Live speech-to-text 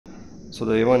So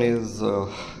the A1 is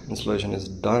installation is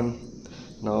done.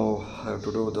 Now I have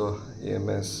to do the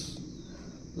AMS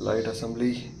Lite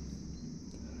assembly.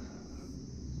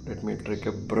 Let me take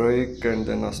a break and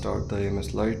then I'll start the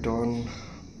AMS Lite on.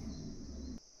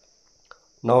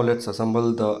 Now let's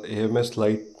assemble the AMS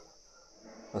Lite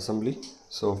assembly.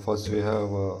 So first we have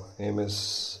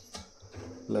AMS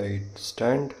Lite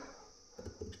stand,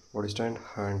 body stand,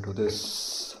 and to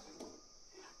this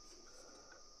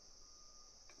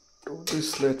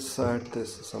let's add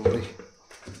this assembly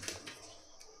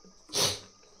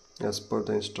as per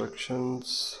the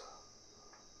instructions.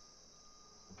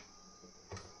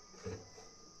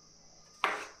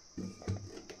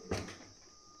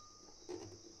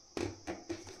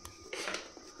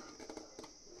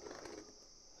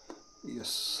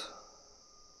 Yes.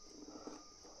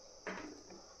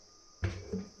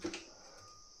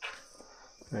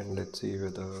 And let's see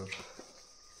whether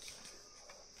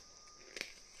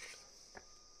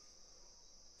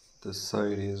this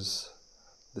side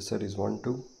is 1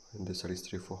 2 and this side is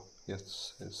 3 4.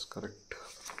 Yes, it's correct.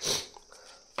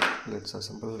 Let's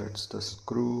assemble. Let's the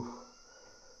screw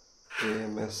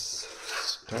AMS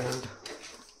stand,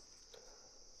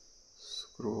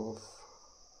 screw off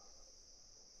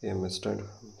AMS stand.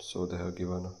 So they have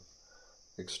given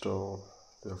extra,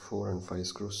 there are 4 and 5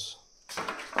 screws.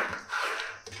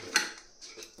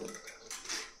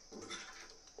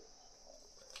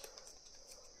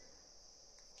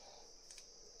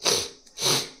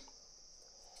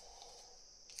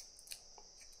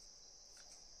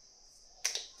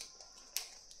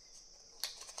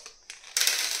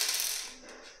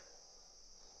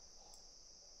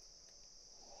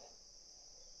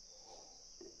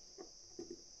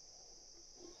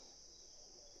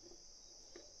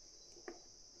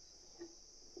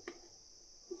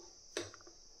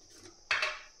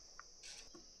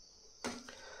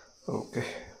 Okay,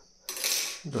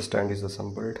 the stand is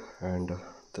assembled and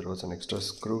there was an extra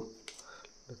screw.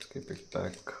 Let's keep it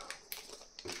back.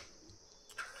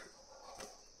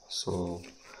 So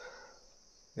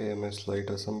AMS Lite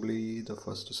assembly, the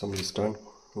first assembly is done.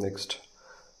 Next,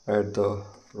 add the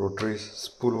rotary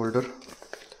spool holder.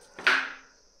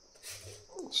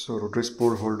 So rotary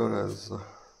spool holder has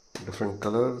different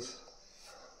colors,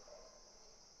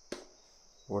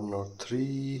 1 or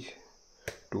 3,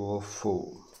 2 or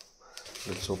 4.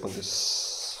 Let's open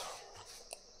this.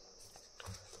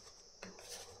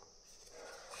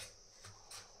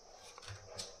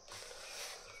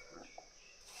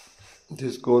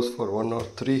 This goes for 1 or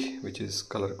 3, which is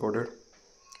color coded.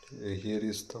 Here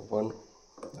is the one.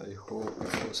 I hope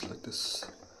it goes like this.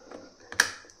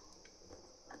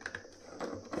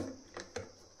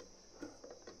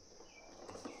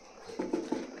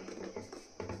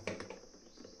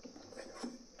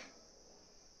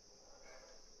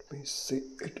 Let me see,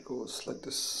 it goes like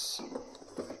this.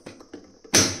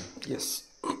 Yes.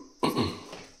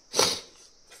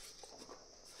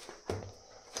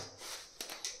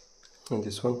 And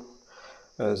this one,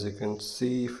 as you can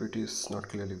see, if it is not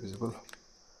clearly visible,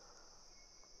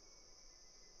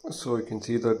 so you can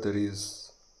see that there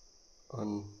is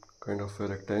a kind of a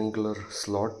rectangular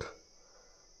slot.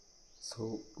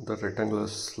 So the rectangular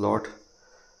slot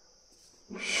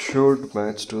should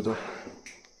match to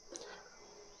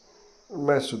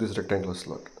this rectangular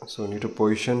slot. So you need to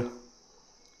position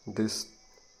this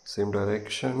same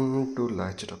direction to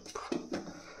latch it up.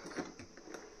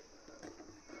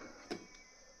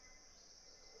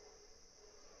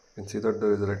 You can see that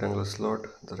there is a rectangular slot.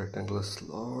 The rectangular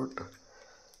slot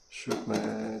should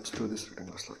match to this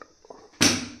rectangular slot.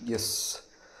 Yes,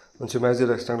 once you match the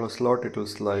rectangular slot, it will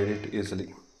slide it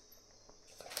easily.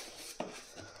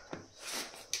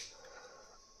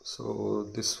 So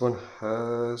this one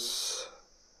has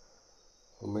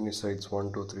how many sides?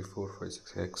 1 2 3 4 5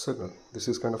 6 hexagonal. This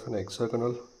is kind of an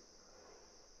hexagonal.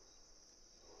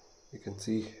 You can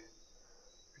see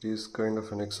it is kind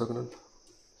of an hexagonal,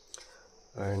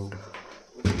 and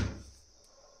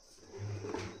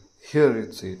here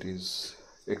it is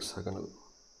hexagonal.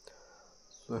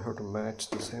 So I have to match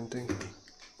the same thing.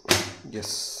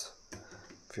 Yes,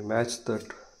 if you match that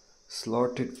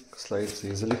slot, it slides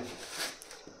easily.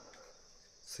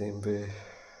 Same way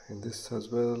in this as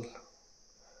well.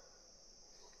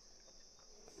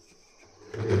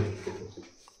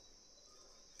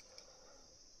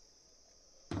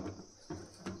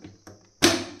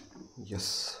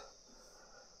 Yes,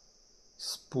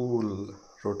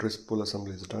 rotary spool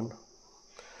assembly is done.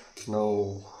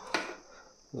 Now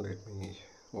let me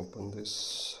open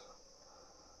this.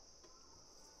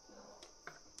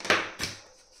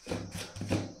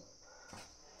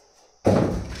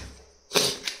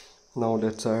 Now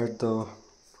let's add the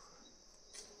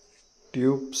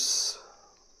tubes.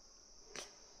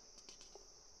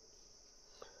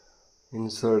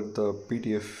 Insert the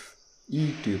PDF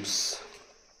E-tubes.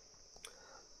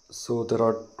 So there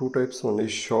are two types, one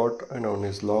is short and one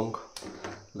is long.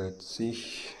 Let's see.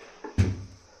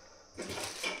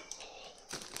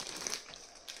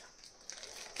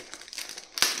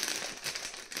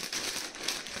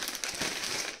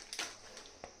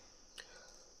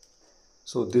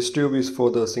 So this tube is for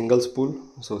the single spool.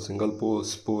 So single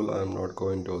spool I am not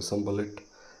going to assemble it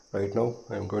right now.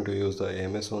 I am going to use the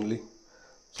AMS only.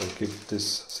 So I'll keep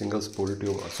this single spool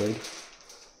tube aside.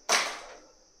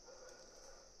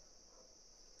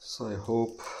 So I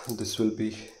hope this will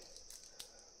be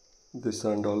this,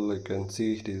 and all you can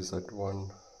see it is at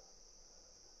one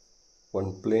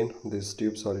plane. These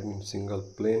tubes are in single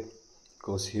plane,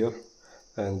 goes here,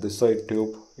 and this side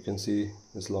tube you can see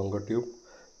this longer tube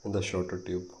and the shorter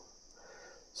tube.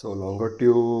 So longer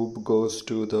tube goes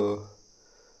to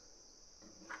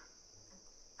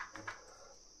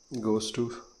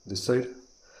this side,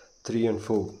 3 and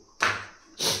 4.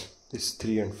 This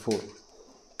 3 and 4.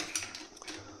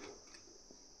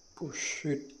 Push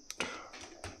it.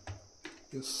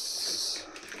 Yes.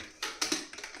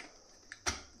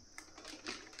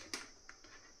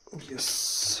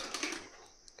 Yes.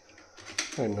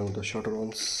 And now the shorter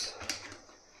ones.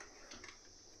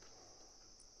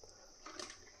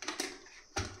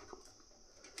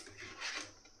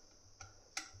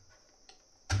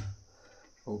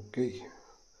 Okay.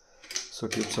 So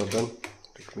tubes are done.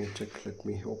 Let me check. Let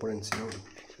me open and see how.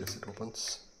 Yes, it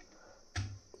opens.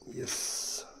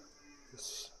 Yes.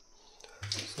 Yes.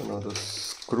 So now the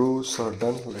screws are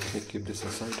done. Let me keep this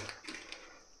aside.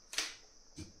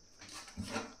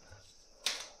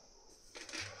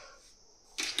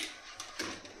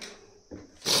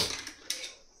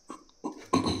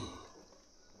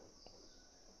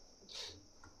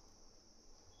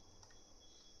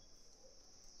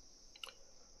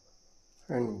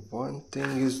 And one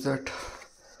thing is that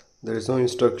there is no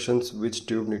instructions which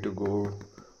tube need to go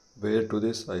where to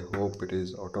this. I hope it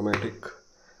is automatic.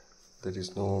 There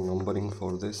is no numbering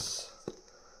for this.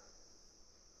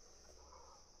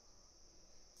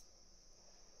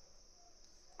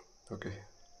 Okay,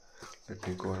 let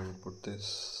me go and put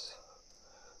this,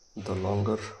 the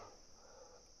longer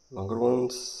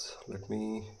ones. Let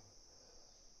me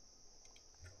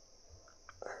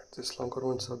add this longer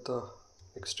ones at the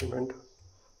extreme end.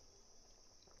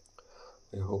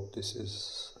 I hope this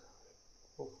is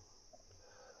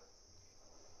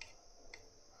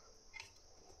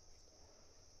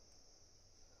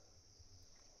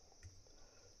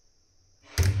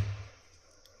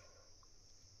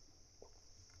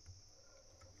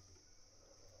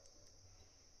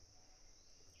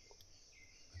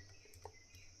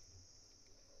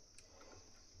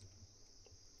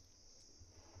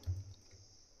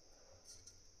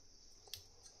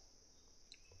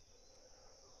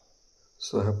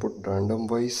so I have put random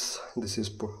wise. This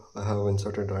is I have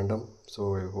inserted random,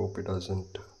 so I hope it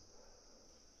doesn't.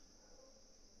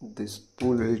 This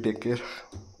spool will take care.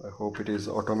 I hope it is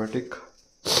automatic.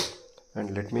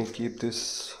 And let me keep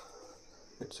this.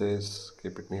 It says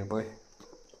keep it nearby.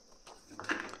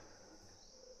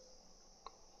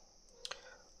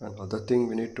 Another thing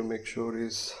we need to make sure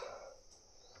is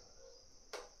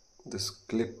this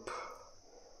clip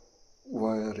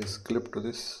wire is clipped to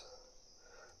this,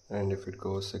 and if it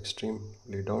goes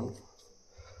extremely down,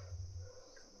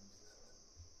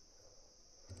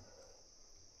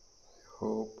 I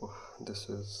hope this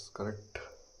is correct.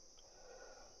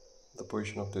 The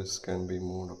position of this can be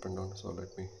moved up and down, so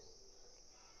let me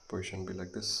position be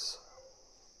like this.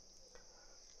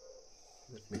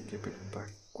 Let me keep it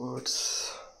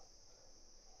backwards.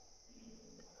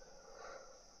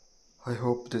 I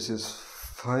hope this is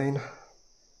fine.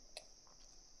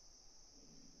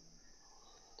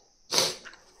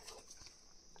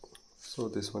 So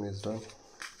this one is done.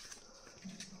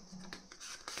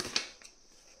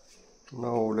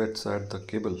 Now let's add the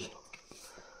cable.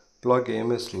 Plug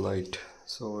AMS Lite.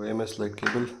 So AMS Lite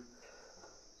cable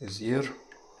is here,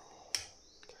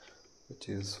 which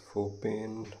is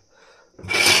 4-pin.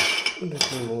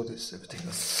 Let me move this everything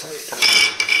aside.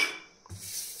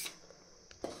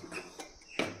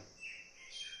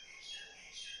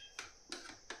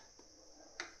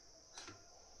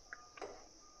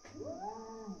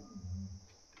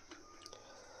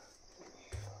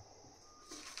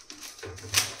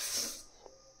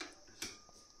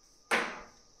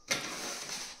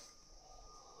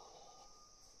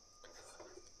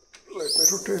 Let me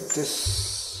rotate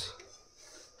this,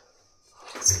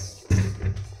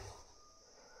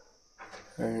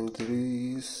 and there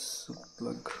is a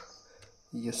plug.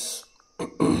 Yes,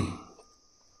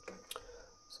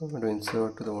 So I'm going to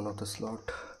insert to the one of the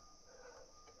slot.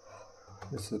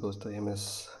 This goes the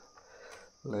AMS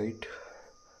Lite,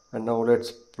 and now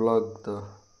let's plug the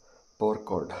power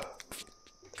cord.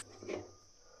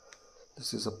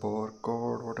 This is a power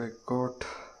cord what I got.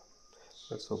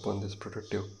 Let's open this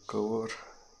protective cover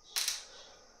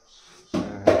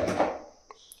and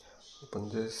open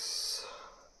this.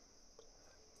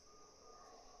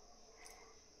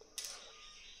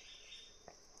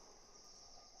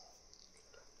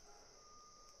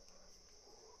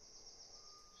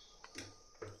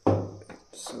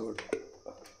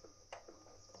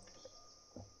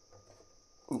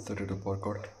 Inserted the power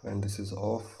cord, and this is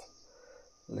off.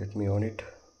 Let me on it.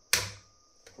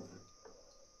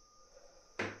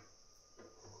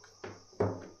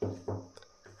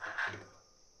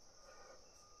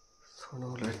 So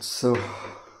now let's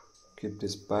keep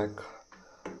this back.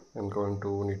 I'm going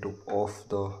to need to off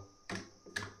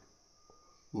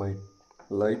my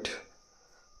light.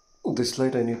 This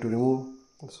light I need to remove,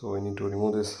 so I need to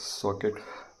remove this socket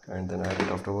and then add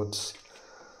it afterwards.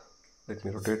 Let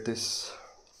me rotate this.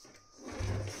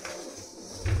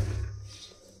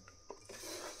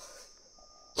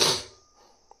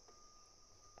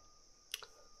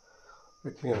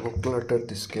 Let me unclutter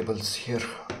these cables here.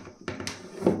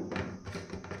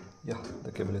 Yeah,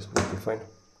 the cable is perfectly fine,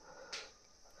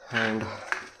 and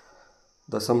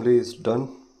the assembly is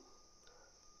done.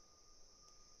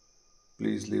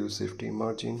 Please leave safety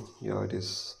margin. Yeah, it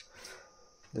is.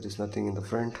 There is nothing in the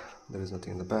front, there is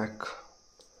nothing in the back.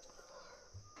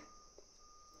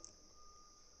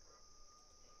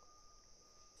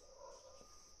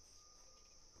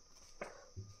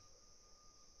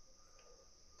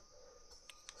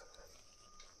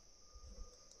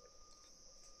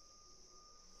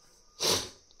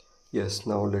 Yes,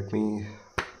 now let me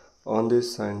on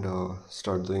this and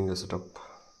start doing the setup.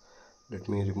 Let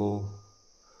me remove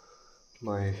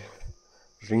my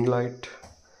ring light.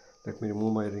 Let me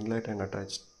remove my ring light and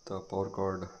attach the power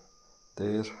cord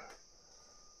there.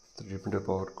 The 3-pin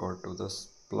power cord to this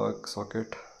plug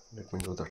socket. Let me do that.